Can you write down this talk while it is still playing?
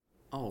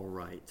All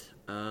right.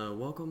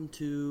 Welcome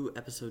to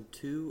episode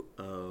 2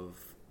 of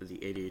the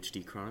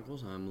ADHD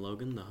Chronicles. I'm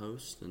Logan, the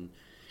host and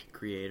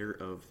creator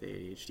of the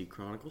ADHD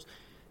Chronicles.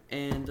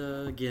 And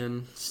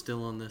again,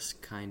 still on this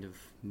kind of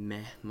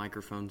meh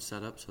microphone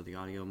setup, so the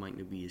audio might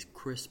not be as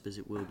crisp as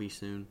it will be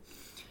soon.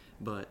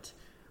 But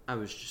I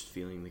was just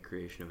feeling the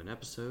creation of an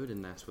episode,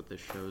 and that's what this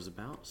show is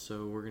about,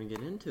 so we're going to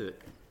get into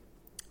it.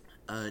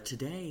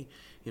 Today,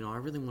 I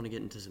really want to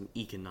get into some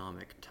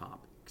economic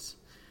topics.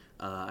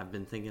 I've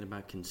been thinking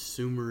about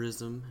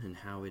consumerism and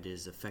how it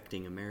is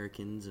affecting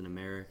Americans and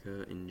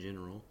America in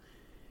general,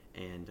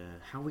 and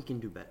how we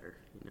can do better.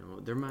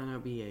 There might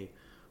not be a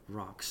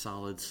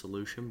rock-solid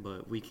solution,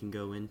 but we can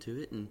go into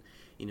it and,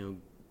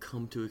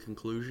 come to a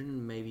conclusion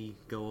and maybe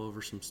go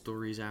over some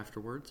stories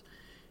afterwards.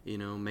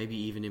 Maybe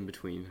even in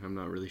between. I'm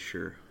not really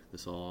sure.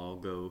 This will all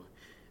go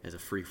as a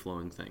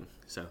free-flowing thing.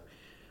 So,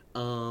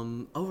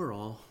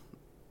 overall,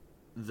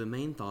 the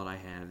main thought I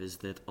have is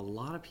that a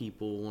lot of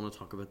people want to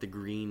talk about the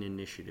green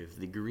initiative,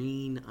 the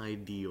green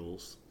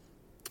ideals,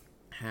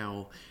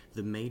 how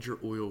the major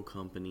oil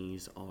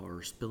companies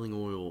are spilling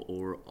oil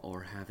or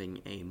are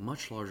having a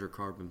much larger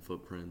carbon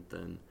footprint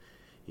than,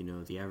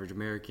 the average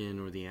American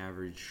or the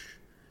average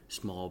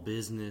small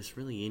business,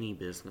 really any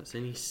business,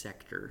 any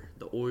sector.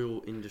 The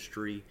oil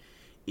industry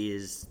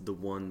is the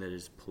one that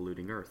is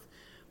polluting Earth.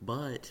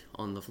 But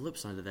on the flip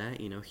side of that,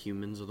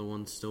 humans are the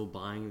ones still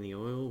buying the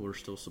oil. We're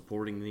still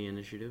supporting the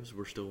initiatives.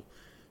 We're still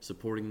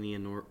supporting the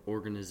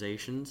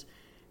organizations.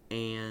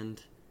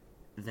 And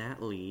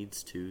that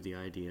leads to the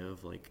idea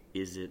of,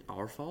 is it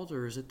our fault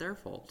or is it their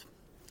fault?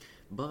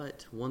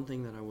 But one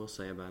thing that I will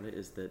say about it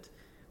is that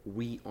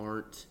we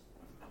aren't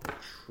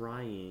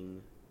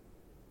trying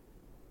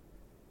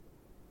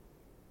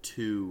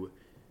to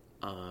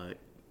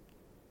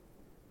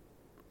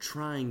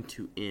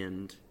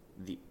end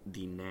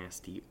the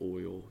nasty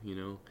oil.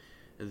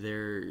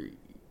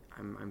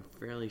 I'm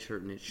fairly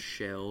certain it's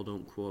Shell.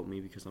 Don't quote me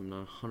because I'm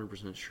not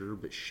 100% sure,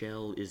 but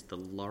Shell is the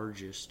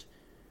largest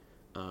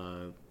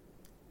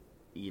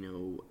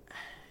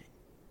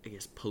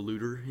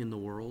polluter in the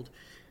world.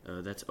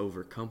 That's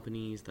over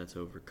companies, that's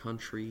over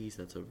countries,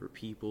 that's over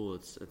people.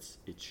 It's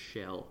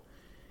Shell.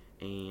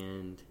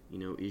 And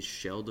is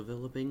Shell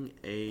developing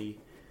a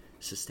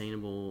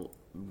sustainable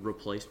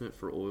replacement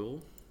for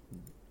oil?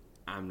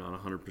 I'm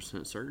not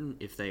 100% certain.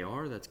 If they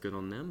are, that's good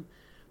on them.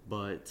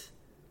 But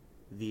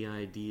the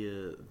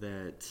idea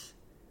that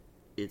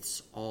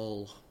it's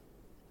all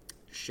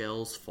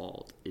Shell's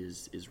fault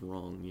is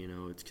wrong.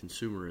 It's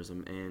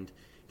consumerism. And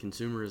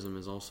consumerism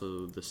is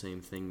also the same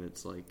thing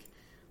that's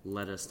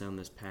led us down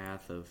this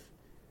path of,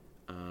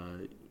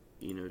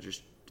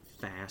 just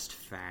fast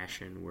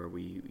fashion where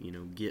we,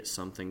 get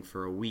something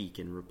for a week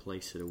and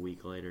replace it a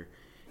week later.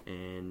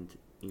 And,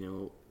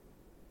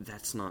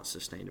 that's not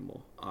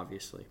sustainable,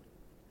 obviously.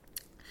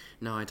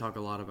 Now, I talk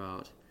a lot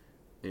about,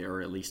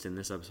 or at least in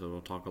this episode,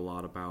 I'll talk a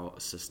lot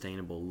about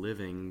sustainable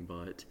living,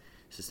 but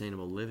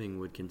sustainable living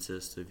would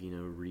consist of,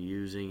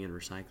 reusing and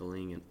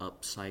recycling and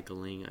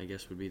upcycling, I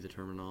guess would be the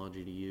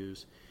terminology to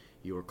use,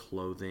 your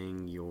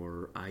clothing,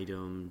 your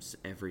items,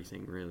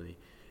 everything really.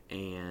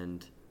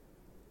 And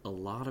a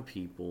lot of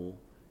people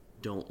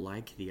don't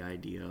like the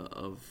idea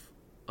of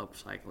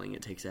upcycling.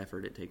 It takes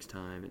effort, it takes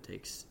time, it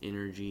takes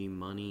energy,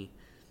 money.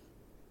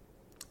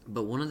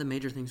 But one of the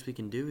major things we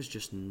can do is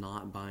just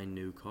not buy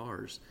new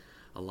cars.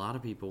 A lot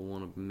of people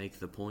want to make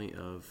the point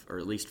of, or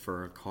at least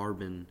for a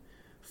carbon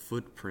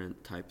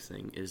footprint type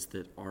thing, is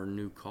that our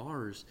new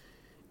cars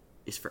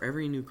is for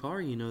every new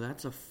car,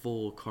 that's a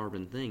full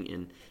carbon thing.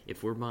 And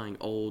if we're buying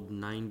old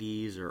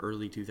 90s or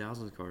early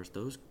 2000s cars,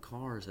 those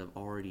cars have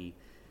already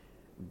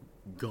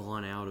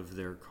gone out of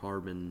their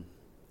carbon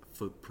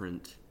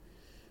footprint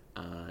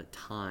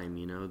time.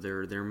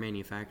 Their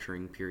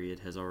manufacturing period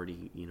has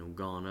already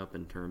gone up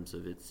in terms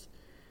of its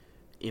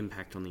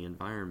impact on the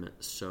environment.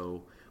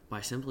 So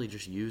by simply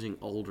just using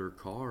older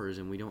cars,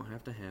 and we don't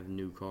have to have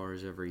new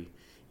cars every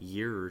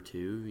year or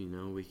two,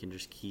 we can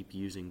just keep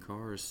using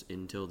cars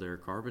until their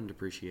carbon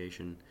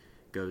depreciation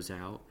goes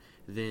out,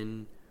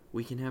 then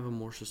we can have a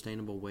more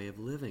sustainable way of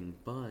living.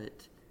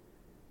 But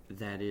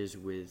that is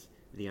with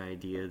the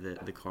idea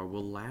that the car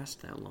will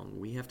last that long.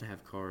 We have to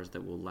have cars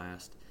that will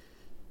last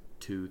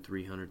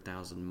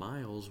 200,000-300,000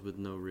 miles with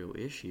no real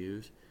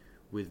issues,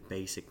 with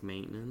basic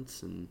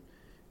maintenance and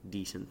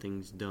decent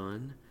things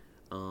done,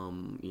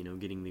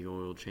 getting the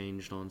oil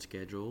changed on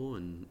schedule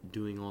and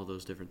doing all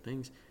those different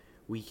things.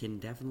 We can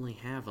definitely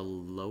have a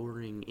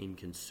lowering in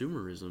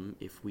consumerism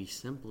if we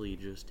simply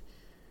just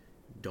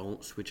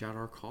don't switch out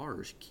our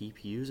cars.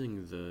 Keep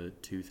using the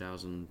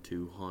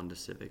 2002 Honda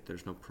Civic.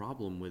 There's no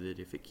problem with it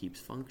if it keeps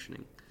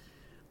functioning.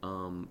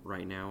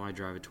 Right now I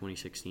drive a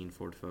 2016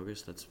 Ford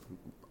Focus. That's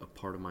a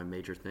part of my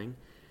major thing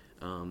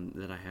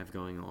that I have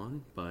going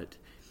on. But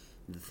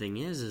the thing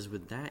is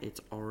with that,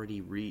 it's already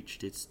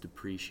reached its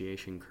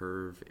depreciation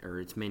curve, or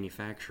its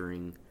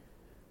manufacturing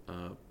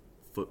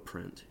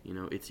footprint.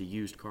 It's a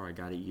used car. I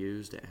got it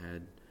used. It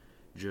had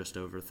just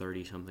over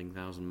 30-something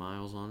thousand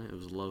miles on it. It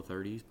was low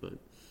 30s, but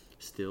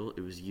still,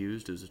 it was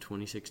used. It was a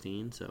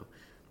 2016, so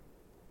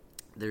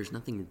there's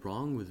nothing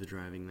wrong with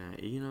driving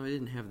that. You know, it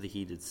didn't have the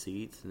heated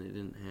seats, and it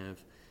didn't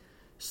have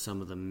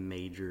some of the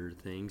major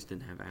things.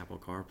 Didn't have Apple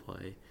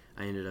CarPlay.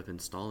 I ended up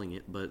installing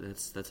it, but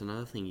that's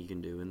another thing you can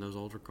do in those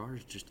older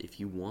cars. Just if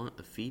you want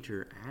a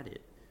feature, add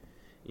it.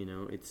 You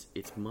know,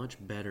 it's much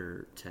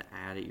better to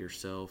add it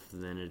yourself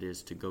than it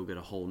is to go get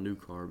a whole new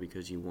car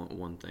because you want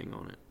one thing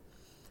on it.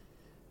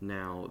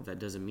 Now, that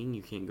doesn't mean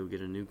you can't go get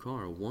a new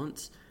car.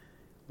 Once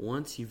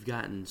you've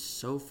gotten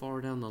so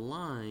far down the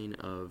line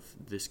of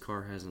this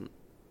car hasn't,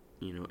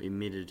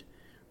 emitted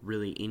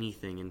really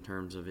anything in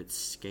terms of its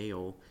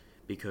scale,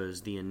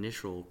 because the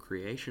initial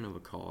creation of a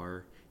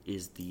car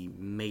is the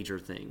major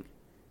thing,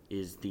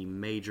 is the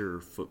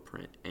major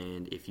footprint.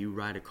 And if you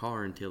ride a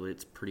car until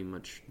it's pretty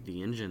much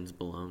the engine's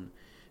blown,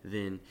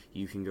 then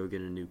you can go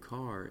get a new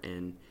car,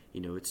 and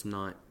it's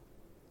not,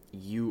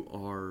 you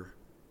are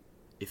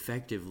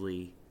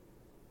effectively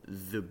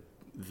the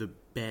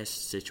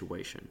best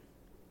situation,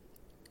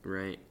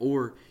 right?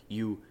 Or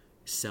you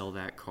sell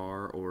that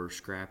car or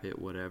scrap it,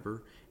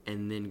 whatever,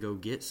 and then go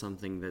get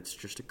something that's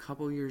just a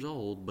couple years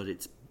old, but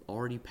it's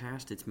already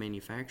past its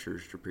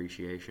manufacturer's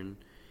depreciation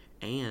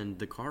and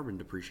the carbon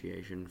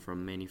depreciation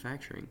from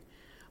manufacturing.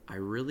 I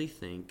really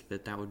think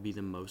that would be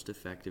the most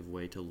effective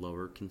way to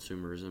lower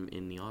consumerism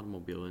in the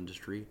automobile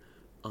industry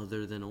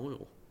other than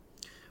oil.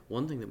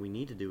 One thing that we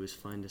need to do is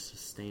find a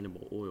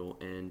sustainable oil,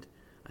 and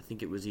I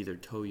think it was either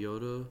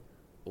Toyota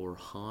or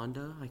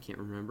Honda, I can't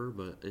remember,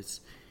 but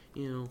it's,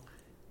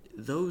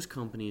 those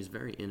companies,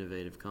 very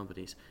innovative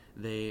companies,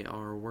 they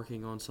are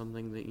working on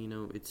something that,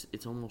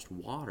 it's almost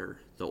water.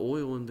 The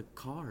oil in the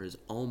car is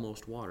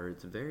almost water.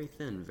 It's very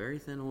thin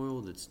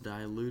oil that's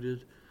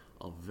diluted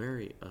a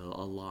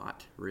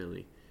lot,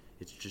 really.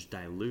 It's just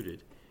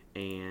diluted.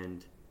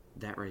 And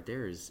that right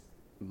there is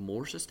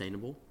more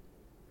sustainable.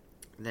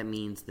 That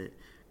means that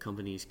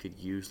companies could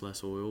use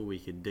less oil, we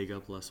could dig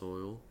up less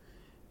oil,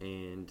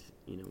 and,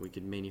 we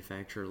could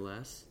manufacture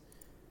less,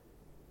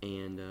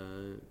 and,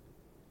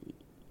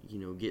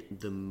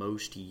 get the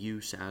most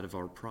use out of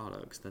our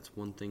products. That's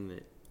one thing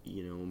that,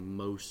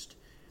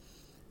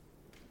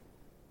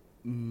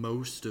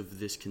 most of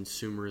this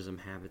consumerism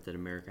habit that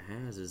America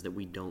has is that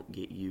we don't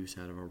get use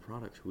out of our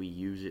products. We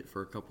use it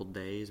for a couple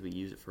days, we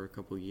use it for a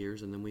couple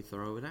years, and then we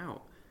throw it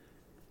out.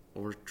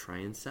 Or try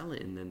and sell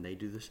it, and then they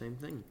do the same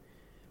thing.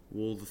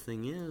 Well, the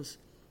thing is,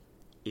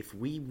 if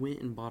we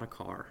went and bought a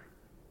car,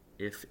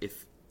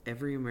 if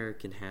every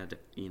American had,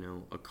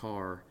 a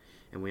car,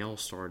 and we all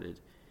started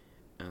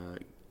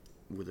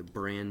with a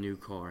brand new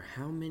car,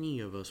 how many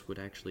of us would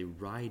actually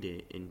ride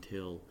it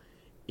until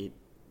it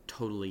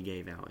totally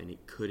gave out and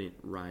it couldn't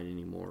ride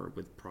anymore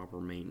with proper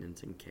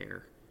maintenance and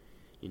care?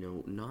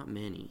 Not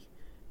many.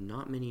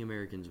 Not many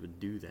Americans would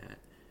do that.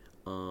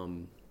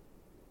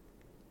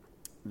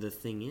 The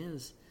thing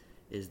is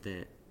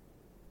that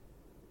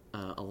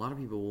a lot of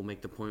people will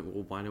make the point,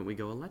 well, why don't we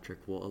go electric?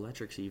 Well,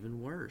 electric's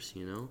even worse,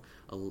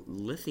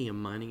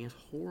 Lithium mining is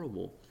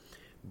horrible.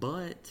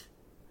 But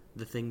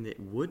the thing that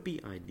would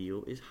be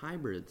ideal is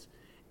hybrids.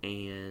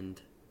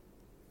 And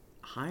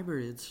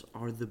hybrids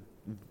are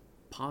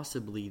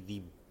possibly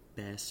the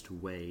best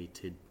way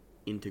to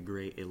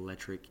integrate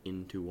electric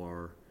into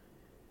our,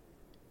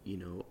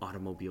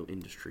 automobile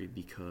industry,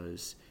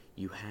 because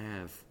you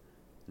have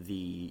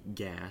the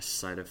gas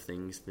side of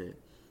things that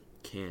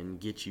can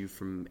get you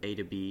from A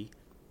to B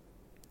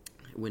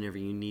whenever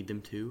you need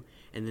them to,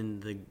 and then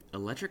the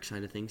electric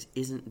side of things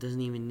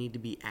doesn't even need to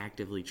be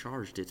actively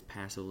charged. It's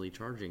passively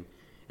charging,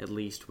 at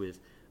least with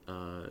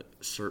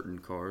certain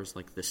cars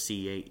like the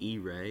C8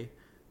 E-Ray,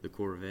 the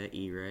Corvette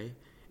E-Ray,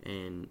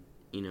 and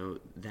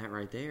that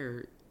right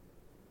there,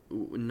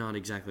 not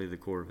exactly the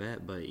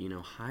Corvette, but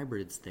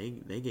hybrids, they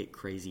get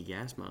crazy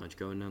gas mileage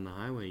going down the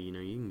highway. You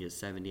can get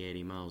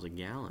 70-80 miles a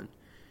gallon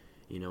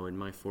in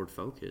my Ford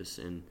Focus,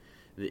 and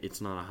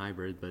it's not a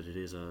hybrid, but it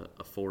is a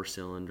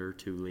 4-cylinder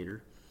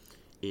 2-liter.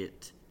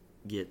 It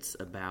gets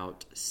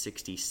about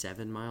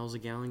 67 miles a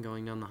gallon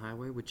going down the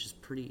highway, which is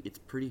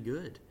pretty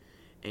good.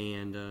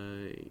 And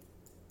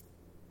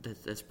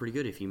that's pretty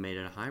good. If you made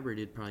it a hybrid,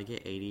 it'd probably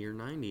get 80 or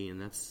 90,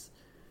 and that's,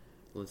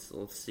 let's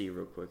see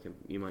real quick.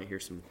 You might hear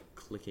some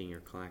clicking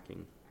or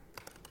clacking.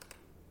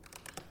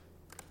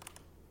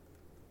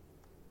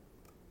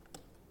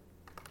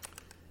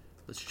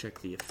 Let's check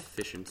the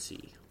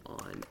efficiency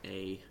on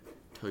a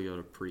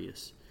Toyota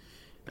Prius.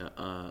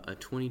 A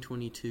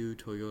 2022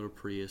 Toyota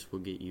Prius will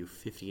get you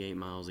 58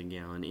 miles a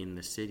gallon in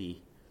the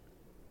city,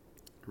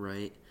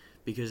 right?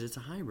 Because it's a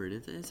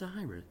hybrid. It's a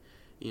hybrid.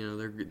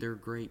 They're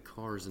great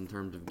cars in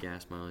terms of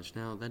gas mileage.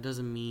 Now, that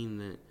doesn't mean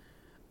that,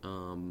 a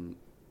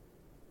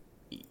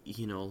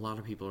lot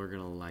of people are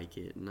going to like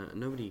it.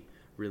 Nobody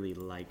really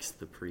likes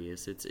the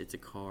Prius. It's a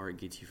car. It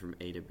gets you from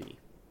A to B,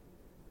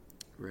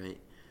 right?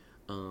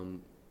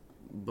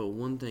 But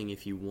one thing,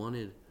 if you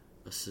wanted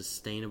a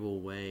sustainable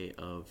way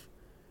of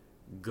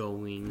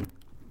going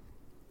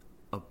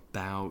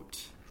about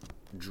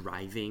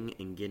driving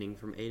and getting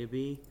from A to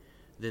B,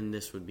 then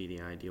this would be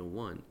the ideal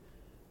one.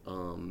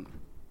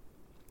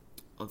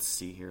 Let's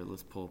see here.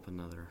 Let's pull up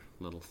another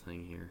little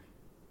thing here.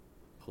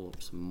 pull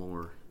up some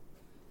more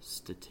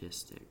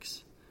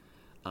statistics.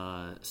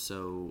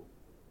 So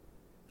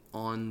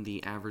on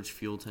the average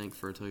fuel tank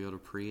for a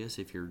Toyota Prius,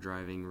 if you're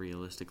driving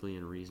realistically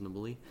and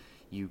reasonably,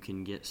 you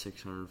can get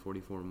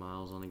 644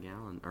 miles on a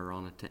gallon, or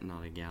on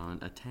not a gallon,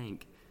 a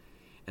tank.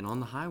 And on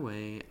the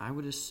highway, I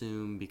would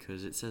assume,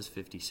 because it says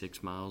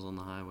 56 miles on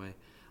the highway,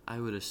 I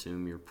would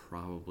assume you're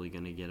probably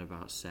going to get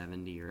about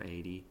 70 or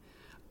 80.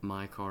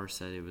 My car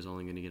said it was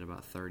only going to get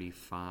about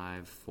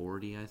 35,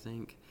 40, I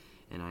think,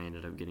 and I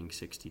ended up getting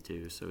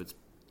 62. So it's,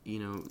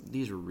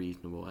 these are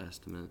reasonable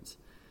estimates.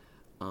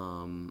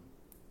 And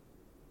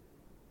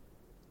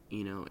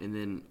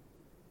then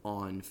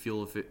on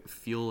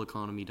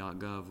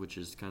fueleconomy.gov, which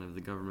is kind of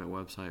the government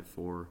website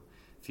for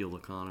fuel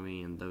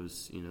economy, and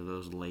those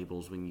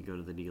labels when you go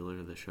to the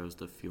dealer that shows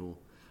the fuel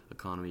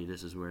economy,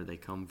 this is where they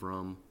come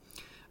from.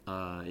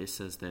 It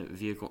says that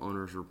vehicle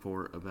owners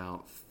report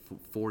about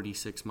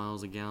 46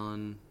 miles a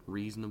gallon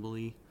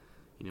reasonably,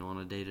 on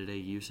a day-to-day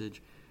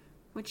usage,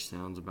 which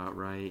sounds about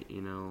right,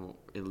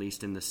 at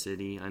least in the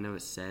city. I know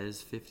it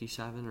says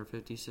 57 or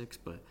 56,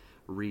 but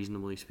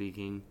reasonably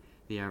speaking,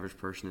 the average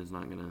person is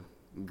not going to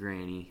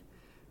granny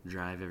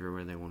drive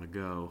everywhere they want to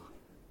go,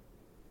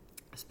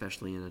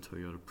 especially in a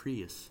Toyota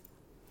Prius.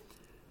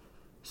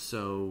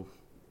 So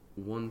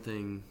one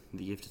thing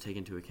that you have to take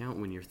into account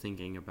when you're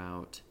thinking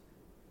about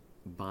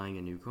buying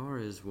a new car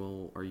is,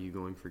 well, are you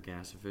going for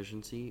gas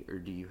efficiency, or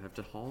do you have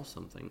to haul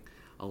something?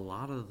 A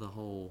lot of the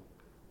whole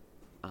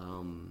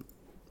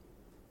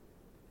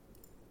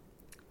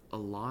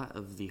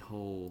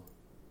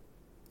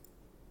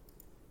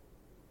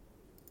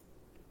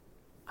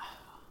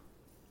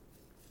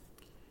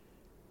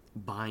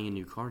buying a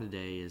new car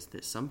today is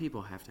that some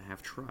people have to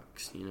have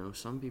trucks.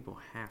 Some people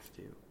have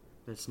to.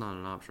 That's not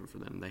an option for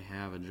them. They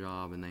have a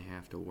job and they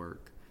have to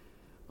work.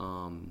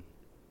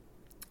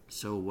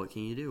 So what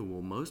can you do?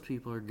 Well, most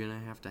people are going to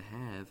have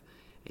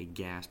a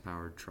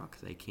gas-powered truck.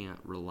 They can't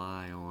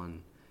rely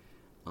on,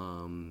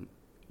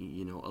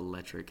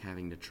 electric,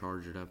 having to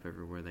charge it up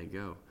everywhere they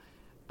go.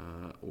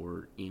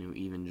 Or,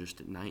 even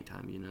just at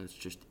nighttime.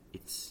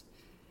 It's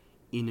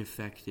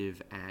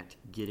ineffective at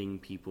getting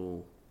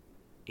people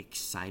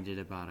excited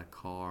about a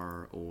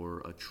car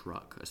or a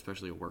truck,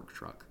 especially a work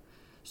truck.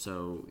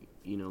 So,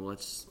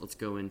 let's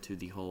go into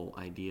the whole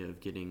idea of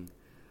getting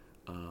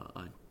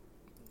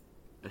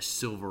a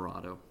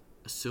Silverado.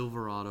 A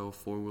Silverado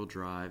 4-wheel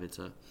drive. It's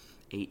a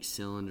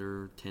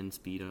 8-cylinder,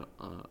 10-speed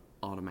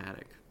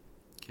automatic.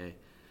 Okay.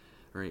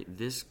 All right.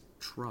 This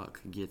truck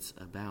gets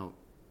about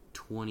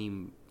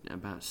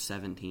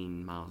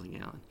 17 miles a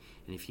gallon.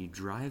 And if you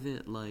drive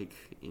it like,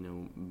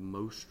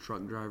 most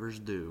truck drivers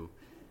do,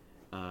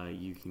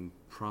 you can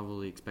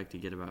probably expect to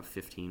get about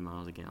 15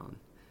 miles a gallon.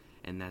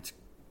 And that's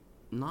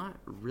not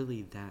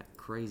really that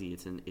crazy.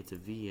 It's a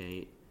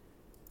V8,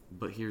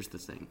 but here's the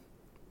thing.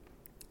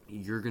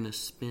 You're going to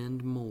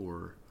spend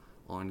more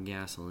on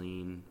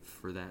gasoline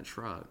for that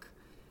truck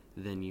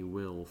than you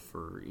will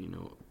for,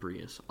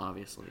 Prius,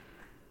 obviously.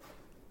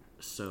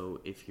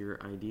 So if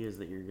your idea is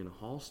that you're going to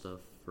haul stuff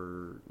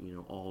for,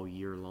 all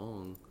year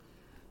long,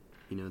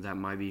 that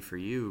might be for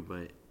you,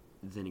 but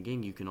then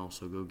again, you can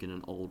also go get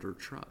an older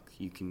truck.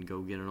 You can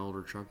go get an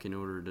older truck in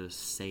order to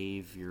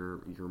save your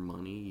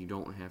money. You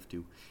don't have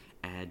to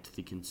add to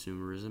the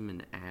consumerism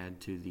and add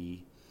to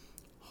the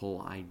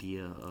whole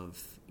idea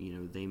of,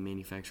 they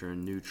manufacture a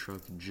new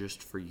truck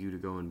just for you to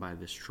go and buy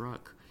this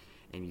truck,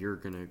 and you're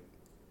going to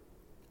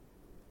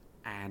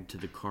add to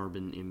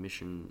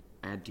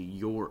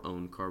your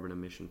own carbon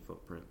emission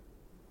footprint.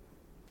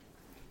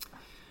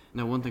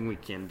 Now, one thing we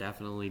can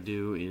definitely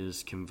do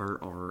is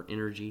convert our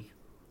energy.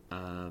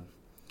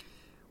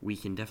 We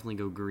can definitely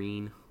go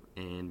green,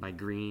 and by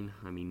green,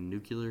 I mean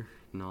nuclear,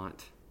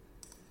 not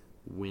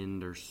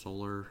wind or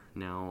solar.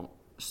 Now,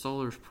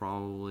 solar's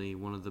probably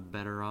one of the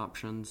better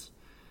options,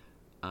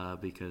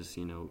 because,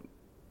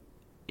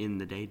 in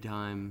the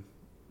daytime,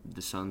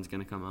 the sun's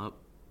going to come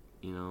up,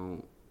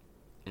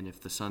 and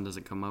if the sun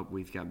doesn't come up,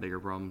 we've got bigger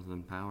problems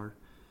than power.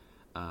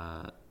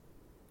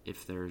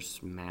 If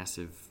there's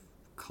massive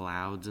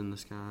clouds in the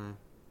sky,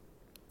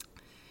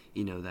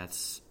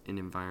 that's an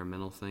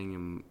environmental thing,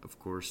 and of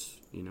course,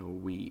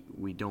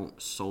 we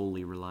don't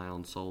solely rely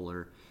on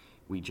solar.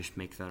 We just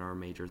make that our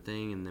major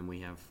thing, and then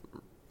we have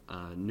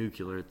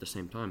nuclear at the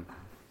same time,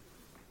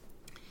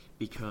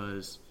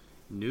 because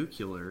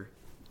nuclear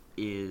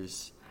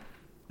is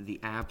the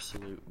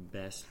absolute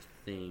best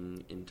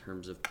thing in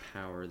terms of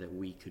power that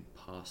we could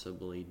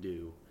possibly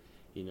do.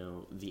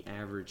 The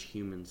average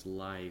human's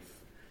life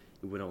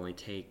would only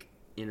take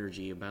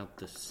energy about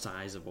the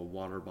size of a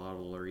water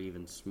bottle or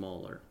even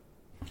smaller.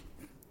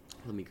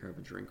 Let me grab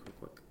a drink real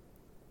quick.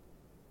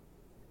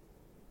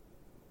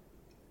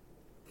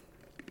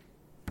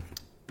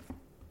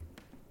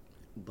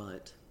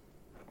 But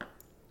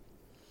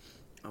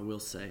I will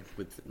say,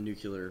 with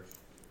nuclear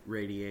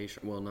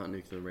radiation, well, not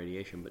nuclear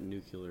radiation, but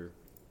nuclear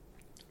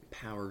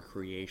power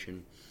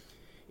creation,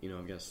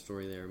 I've got a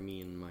story there.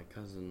 Me and my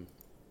cousin,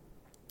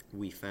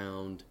 we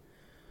found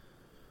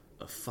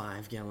a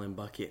 5-gallon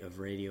bucket of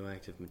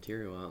radioactive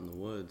material out in the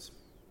woods.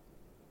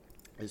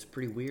 it's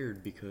pretty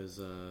weird because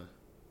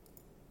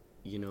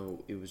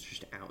it was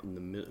just out in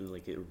the middle,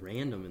 like it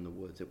random in the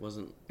woods. It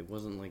wasn't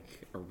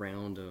like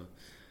around a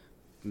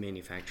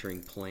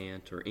manufacturing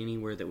plant or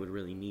anywhere that would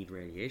really need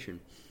radiation.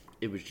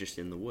 It was just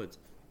in the woods.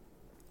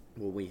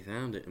 Well, we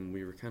found it and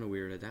we were kind of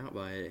weirded out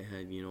by it. It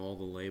had all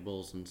the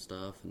labels and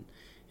stuff, and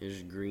it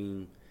was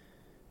green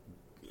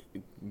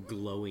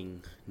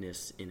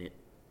glowingness in it.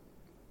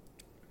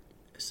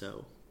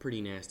 So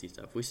pretty nasty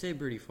stuff. We stayed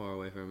pretty far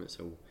away from it,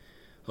 so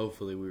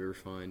hopefully we were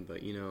fine.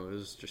 But it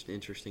was just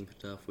interesting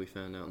stuff we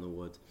found out in the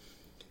woods.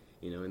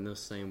 In those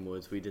same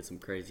woods, we did some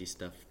crazy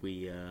stuff.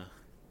 There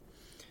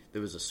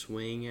was a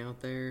swing out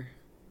there,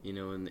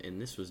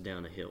 and this was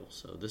down a hill.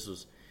 So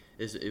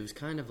it was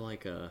kind of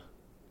like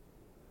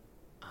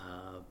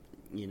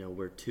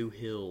where two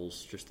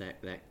hills, just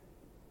that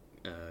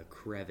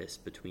crevice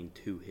between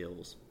two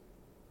hills.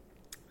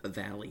 A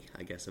valley,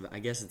 I guess. I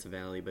guess it's a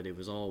valley, but it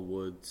was all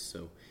woods,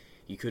 so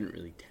you couldn't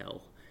really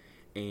tell.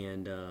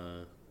 And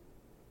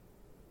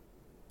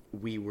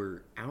we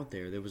were out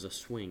there. There was a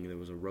swing. There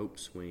was a rope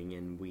swing,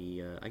 and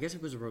I guess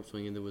it was a rope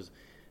swing, and there was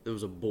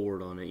a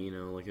board on it.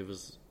 Like it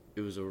was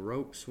a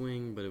rope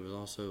swing, but it was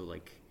also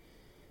like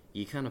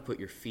you kind of put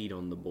your feet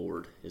on the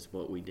board is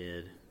what we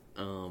did.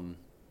 And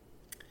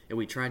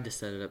we tried to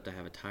set it up to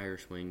have a tire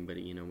swing, but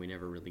we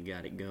never really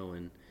got it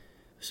going.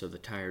 So the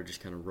tire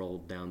just kind of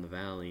rolled down the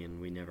valley,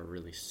 and we never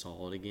really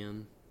saw it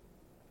again.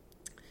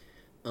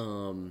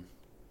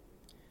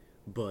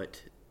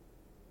 But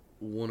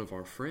one of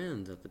our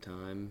friends at the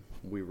time,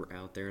 we were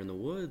out there in the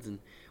woods, and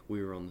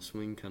we were on the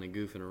swing kind of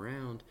goofing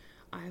around.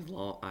 I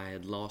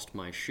had lost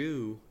my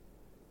shoe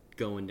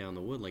going down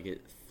the wood. Like,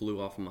 it flew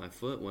off of my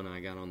foot when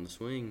I got on the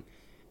swing,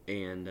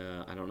 and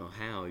I don't know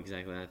how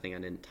exactly. I think I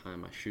didn't tie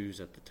my shoes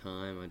at the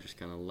time. I just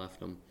kind of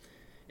left them,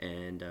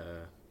 and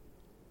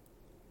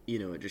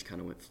it just kind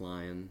of went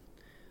flying.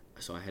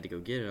 So I had to go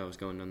get it. I was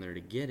going down there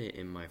to get it,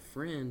 and my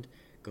friend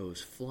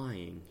goes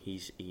flying. He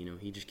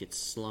just gets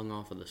slung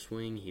off of the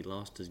swing. He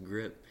lost his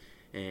grip,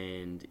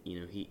 and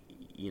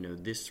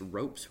this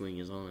rope swing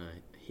is on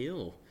a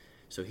hill,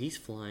 so he's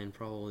flying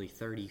probably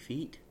 30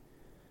 feet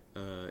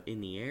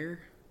in the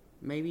air.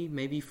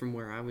 Maybe from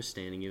where I was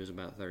standing, it was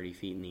about 30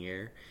 feet in the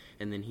air,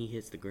 and then he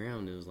hits the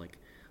ground. It was like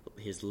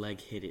his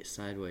leg hit it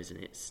sideways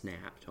and it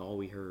snapped. All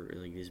we heard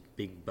was like this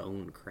big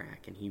bone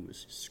crack, and he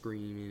was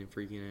screaming and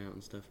freaking out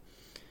and stuff.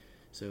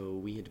 So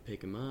we had to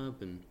pick him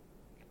up, and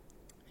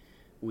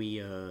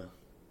we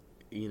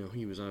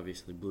he was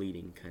obviously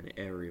bleeding kind of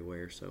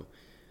everywhere. So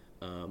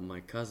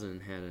my cousin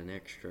had an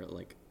extra,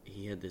 like,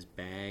 he had this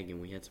bag,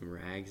 and we had some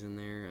rags in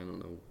there. I don't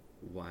know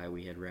why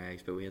we had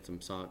rags, but we had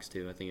some socks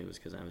too. I think it was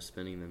because I was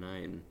spending the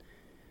night, and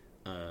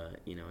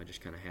I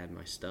just kind of had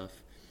my stuff.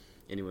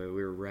 Anyway,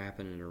 we were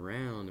wrapping it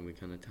around, and we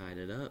kind of tied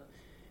it up,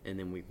 and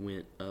then we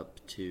went up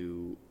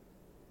to,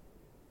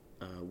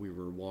 we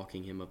were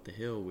walking him up the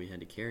hill. We had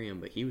to carry him,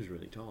 but he was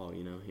really tall,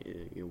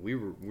 we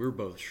were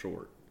both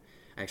short.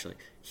 Actually,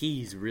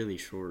 he's really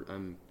short.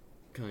 I'm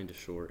kind of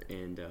short,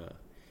 and,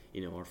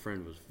 our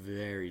friend was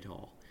very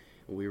tall.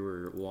 We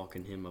were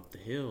walking him up the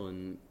hill,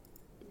 and,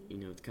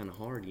 it's kind of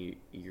hard.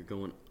 You're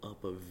going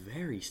up a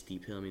very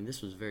steep hill. I mean,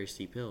 this was a very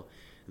steep hill.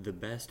 The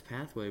best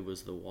pathway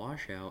was the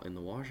washout, and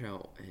the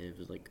washout, it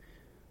was like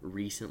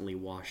recently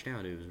washed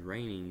out. It was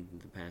raining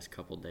the past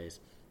couple days,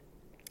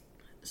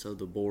 so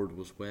the board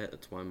was wet.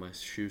 That's why my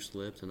shoe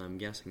slipped, and I'm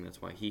guessing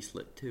that's why he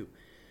slipped too.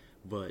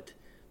 But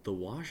the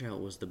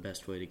washout was the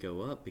best way to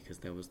go up, because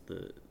that was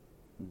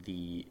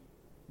the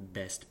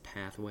best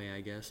pathway,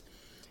 I guess.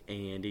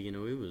 And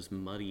it was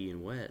muddy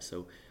and wet,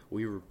 so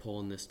we were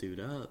pulling this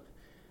dude up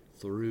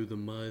through the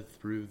mud,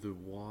 through the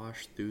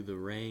wash, through the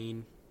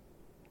rain.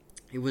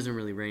 It wasn't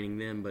really raining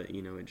then, but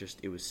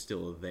it was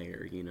still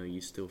there.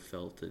 You still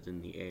felt it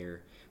in the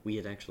air. We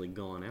had actually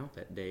gone out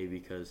that day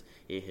because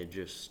it had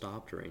just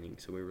stopped raining,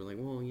 so we were like,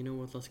 well, you know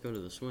what, let's go to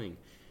the swing.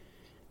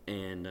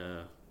 And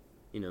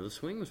the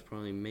swing was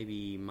probably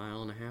maybe a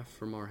mile and a half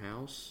from our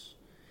house,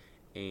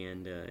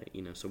 and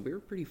so we were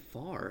pretty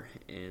far,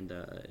 and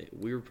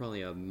we were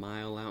probably a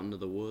mile out into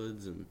the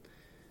woods, and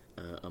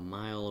a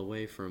mile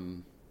away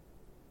from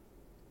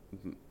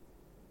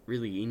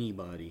really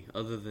anybody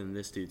other than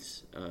this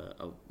dude's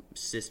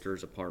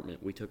sister's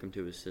apartment. We took him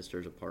to his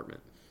sister's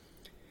apartment,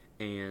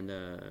 and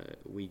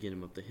we get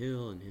him up the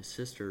hill, and his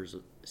sister's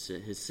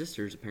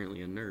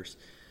apparently a nurse,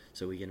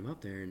 so we get him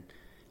up there, and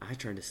I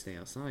tried to stay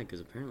outside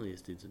because apparently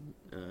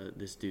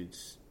this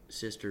dude's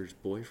sister's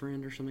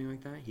boyfriend or something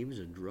like that, he was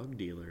a drug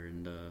dealer,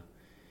 and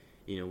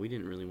we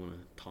didn't really want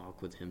to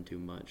talk with him too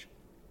much,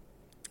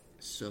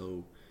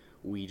 so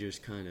we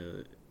just kind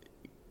of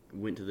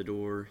went to the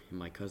door, and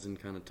my cousin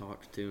kind of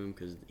talked to him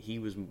because he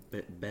was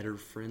better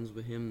friends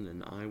with him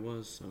than I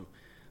was, so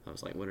I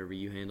was like, whatever,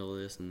 you handle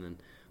this, and then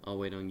I'll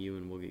wait on you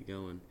and we'll get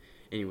going.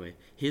 Anyway,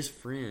 his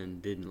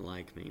friend didn't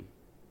like me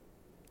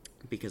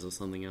because of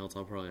something else.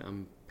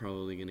 I'm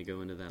probably going to go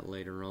into that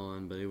later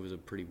on, but it was a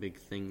pretty big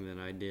thing that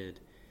I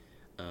did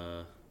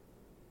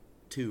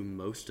to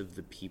most of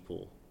the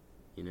people,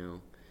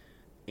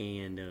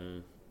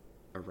 and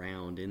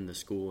around in the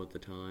school at the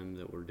time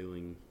that were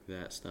doing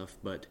that stuff.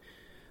 But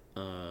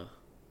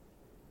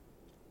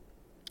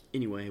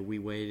anyway, we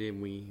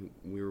waited. We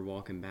were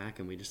walking back,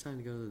 and we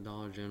decided to go to the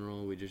Dollar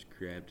General. We just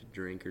grabbed a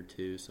drink or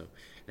two. So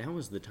that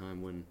was the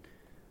time when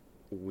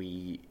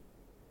we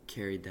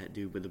carried that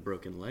dude with a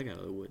broken leg out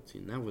of the woods,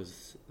 and that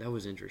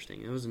was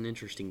interesting. It was an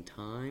interesting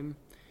time.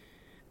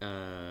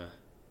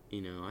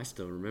 I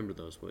still remember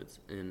those woods,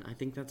 and I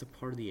think that's a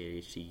part of the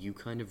ADHD. You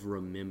kind of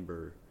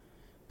remember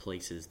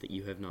places that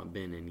you have not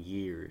been in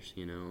years.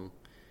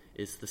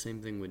 It's the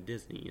same thing with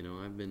Disney.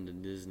 I've been to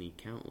Disney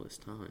countless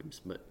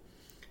times, but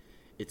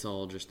it's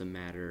all just a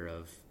matter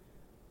of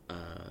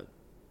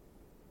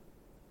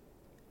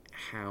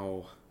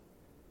how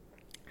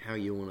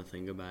you want to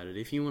think about it.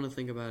 If you want to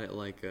think about it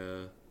like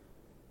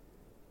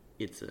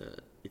it's a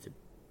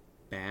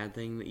bad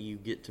thing that you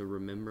get to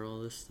remember all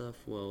this stuff,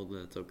 well,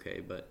 that's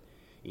okay. But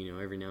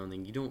every now and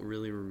then you don't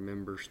really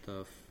remember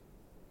stuff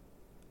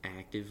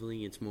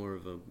actively. It's more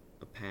of a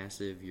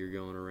passive. You're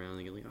going around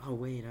and you're like, oh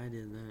wait, I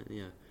did that.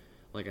 Yeah,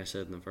 like I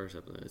said in the first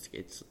episode,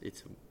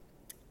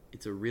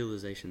 it's a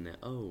realization that,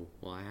 oh,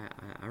 well,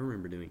 I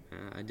remember doing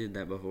that. I did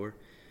that before.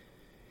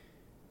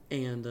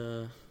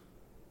 And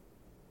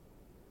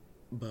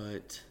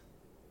but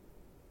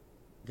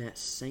that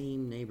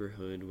same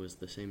neighborhood was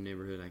the same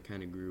neighborhood I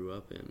kind of grew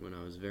up in when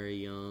I was very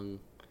young.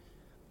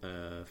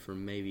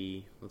 From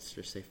maybe, let's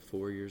just say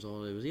 4 years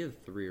old. It was either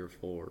 3 or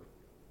 4.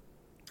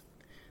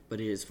 But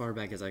as far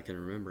back as I can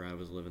remember, I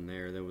was living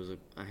there.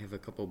 I have a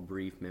couple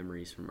brief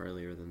memories from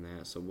earlier than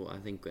that. So I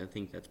think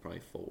that's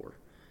probably 4,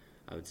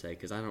 I would say,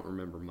 because I don't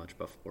remember much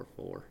before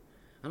 4.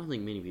 I don't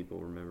think many people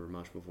remember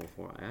much before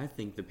 4. I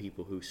think the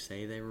people who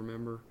say they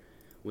remember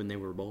when they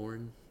were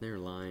born, they're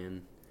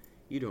lying.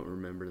 You don't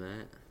remember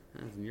that.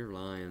 You're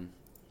lying.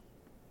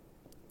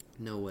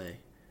 No way.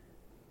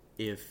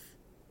 If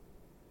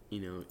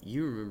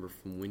you remember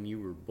from when you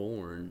were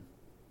born,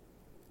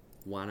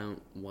 why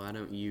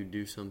don't you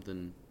do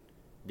something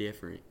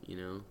different?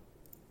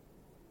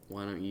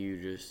 Why don't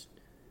you just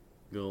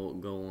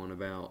go on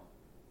about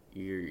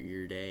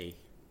your day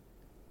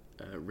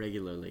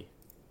regularly?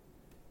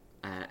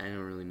 I don't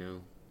really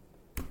know,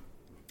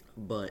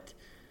 but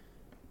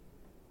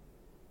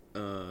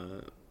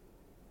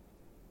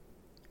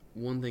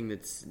one thing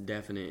that's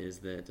definite is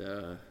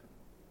that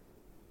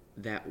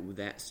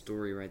that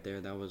story right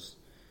there, that was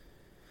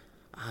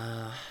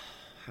how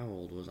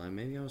old was I?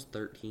 Maybe I was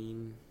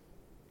 13.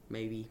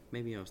 Maybe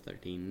I was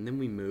 13. And then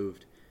we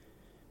moved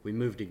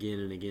again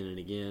and again and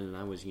again, and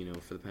I was,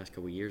 for the past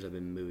couple of years I've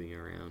been moving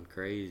around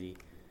crazy,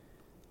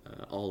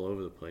 all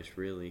over the place,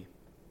 really.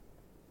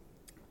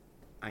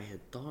 I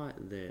had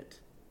thought that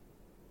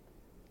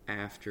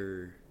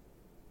after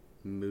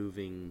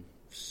moving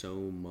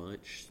so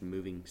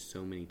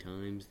many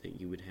times,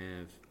 that you would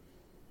have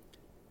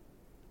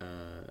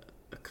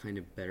a kind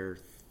of better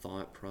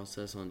thought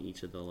process on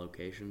each of the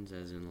locations,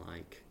 as in,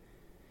 like,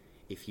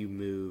 if you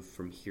move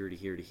from here to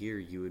here to here,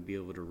 you would be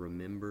able to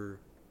remember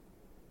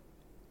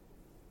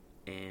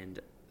and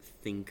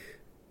think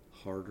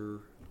harder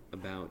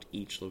about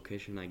each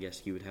location. I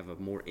guess you would have a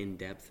more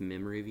in-depth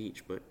memory of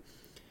each, but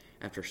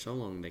after so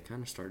long, they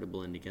kind of start to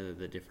blend together,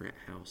 the different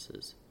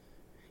houses.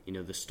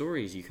 The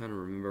stories, you kind of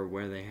remember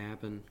where they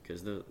happen,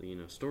 because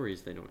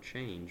stories, they don't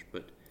change,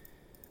 but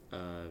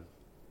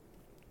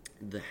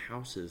the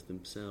houses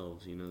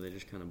themselves, they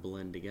just kind of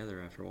blend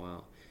together after a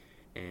while,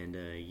 and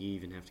you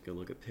even have to go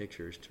look at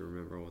pictures to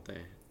remember what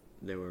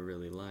they were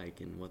really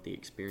like and what the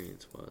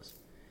experience was.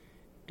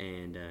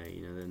 And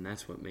then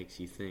that's what makes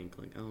you think,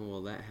 like, oh,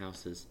 well, that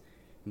house is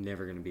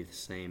never going to be the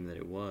same that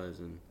it was.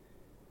 And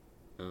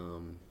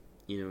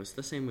it's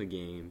the same with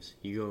games.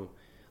 You go,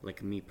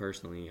 like, me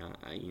personally,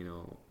 I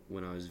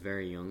when I was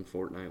very young,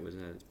 Fortnite was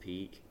at its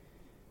peak,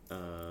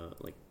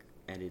 like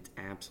at its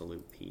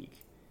absolute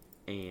peak.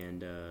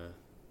 And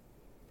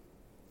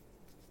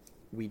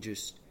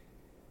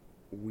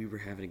we were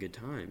having a good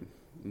time.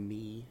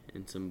 Me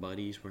and some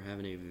buddies were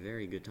having a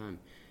very good time.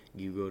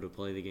 You go to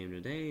play the game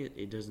today,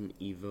 it doesn't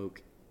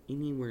evoke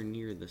anywhere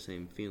near the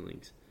same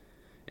feelings.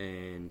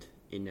 And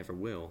it never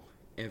will,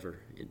 ever.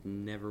 It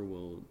never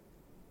will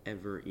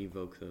ever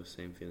evoke those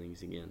same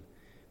feelings again.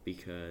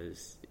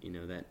 Because,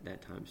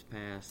 that time's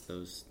passed,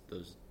 those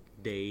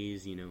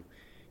days,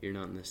 you're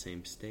not in the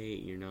same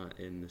state, you're not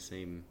in the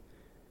same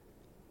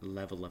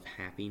level of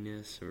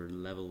happiness or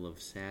level of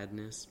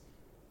sadness.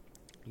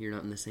 You're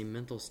not in the same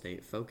mental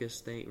state, focus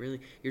state,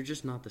 really. You're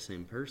just not the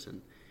same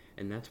person.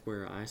 And that's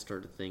where I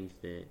start to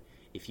think that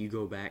if you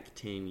go back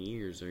 10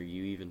 years, are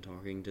you even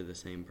talking to the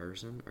same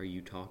person? Are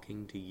you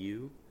talking to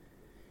you?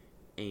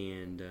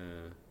 And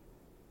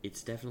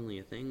it's definitely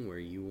a thing where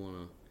you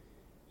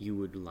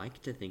would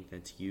like to think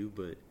that's you,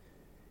 but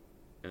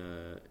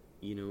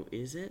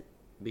is it?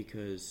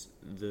 Because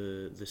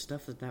the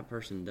stuff that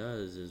person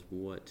does is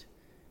what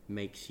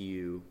makes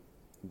you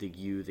the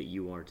you that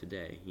you are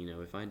today.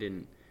 If I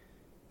didn't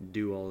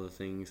do all the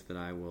things that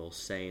I will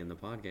say in the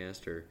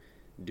podcast, or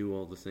do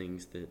all the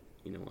things that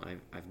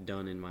I've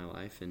done in my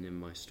life and in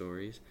my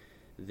stories,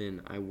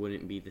 then I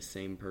wouldn't be the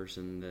same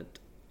person that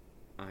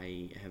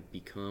I have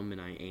become and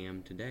I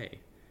am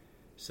today.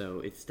 So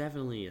it's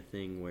definitely a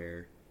thing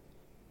where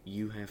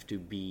you have to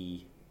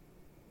be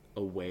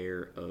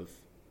aware of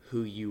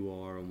who you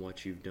are and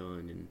what you've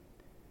done,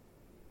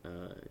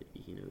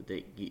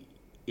 and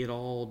it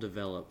all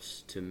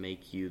develops to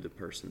make you the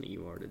person that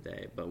you are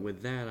today. But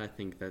with that, I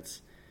think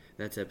that's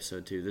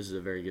episode 2. This is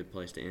a very good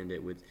place to end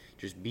it with.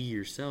 Just be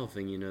yourself,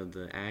 and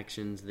the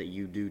actions that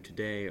you do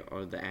today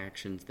are the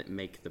actions that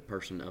make the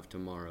person of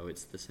tomorrow.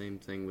 It's the same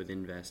thing with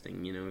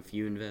investing. If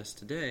you invest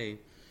today,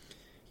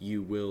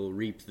 you will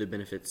reap the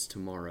benefits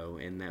tomorrow,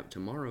 and that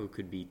tomorrow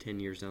could be 10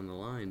 years down the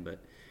line, but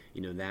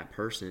that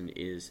person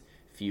is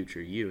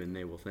future you, and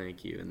they will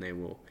thank you, and they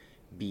will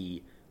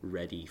be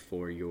ready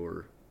for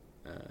your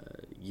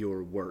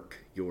work,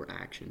 your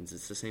actions.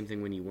 It's the same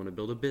thing when you want to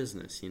build a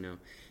business.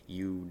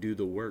 You do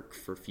the work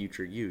for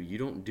future you. You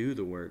don't do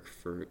the work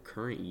for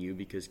current you,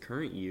 because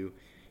current you,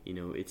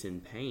 it's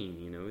in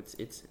pain.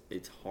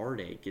 It's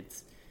heartache.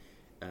 It's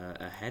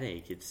a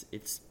headache.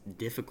 It's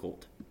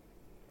difficult.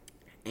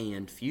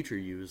 And future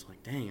you is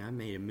like, dang, I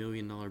made $1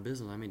 million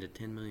business. I made a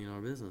 $10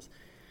 million business.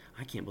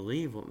 I can't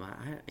believe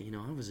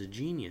I was a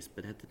genius,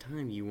 but at the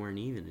time you weren't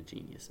even a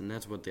genius. And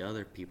that's what the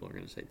other people are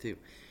going to say too.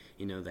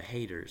 The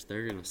haters,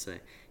 they're going to say,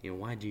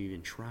 why do you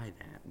even try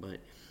that? But,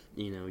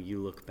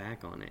 you look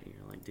back on it and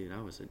you're like, dude,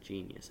 I was a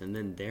genius. And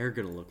then they're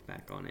going to look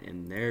back on it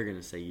and they're going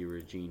to say you were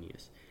a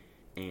genius.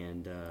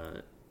 And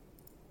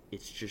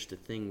it's just a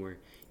thing where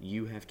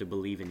you have to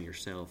believe in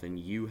yourself, and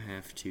you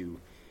have to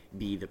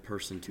be the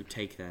person to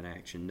take that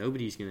action.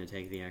 Nobody's going to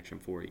take the action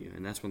for you.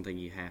 And that's one thing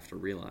you have to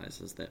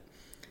realize, is that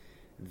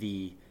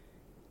the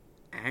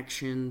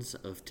actions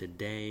of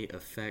today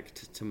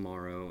affect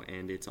tomorrow,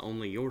 and it's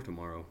only your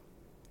tomorrow.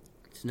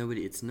 It's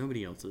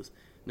nobody else's.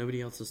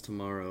 Nobody else's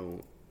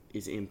tomorrow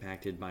is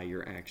impacted by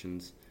your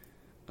actions.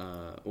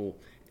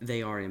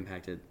 They are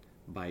impacted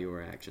by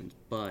your actions,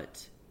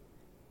 but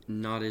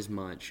not as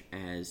much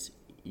as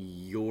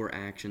your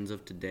actions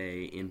of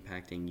today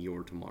impacting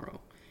your tomorrow.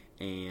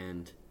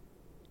 And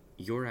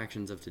your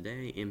actions of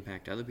today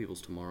impact other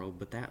people's tomorrow,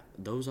 but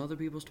those other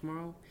people's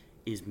tomorrow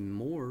is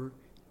more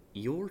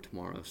your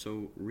tomorrow.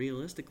 So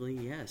realistically,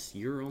 yes,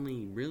 you're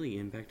only really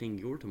impacting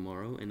your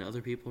tomorrow, and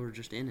other people are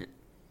just in it.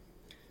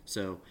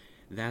 So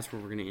that's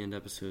where we're going to end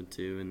episode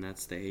 2, and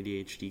that's the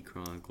ADHD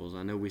Chronicles.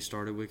 I know we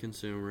started with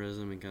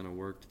consumerism and kind of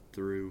worked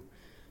through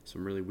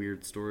some really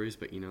weird stories,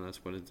 but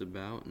that's what it's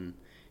about, and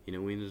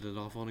we ended it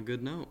off on a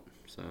good note.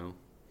 So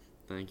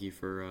thank you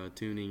for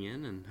tuning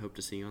in, and hope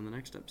to see you on the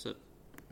next episode.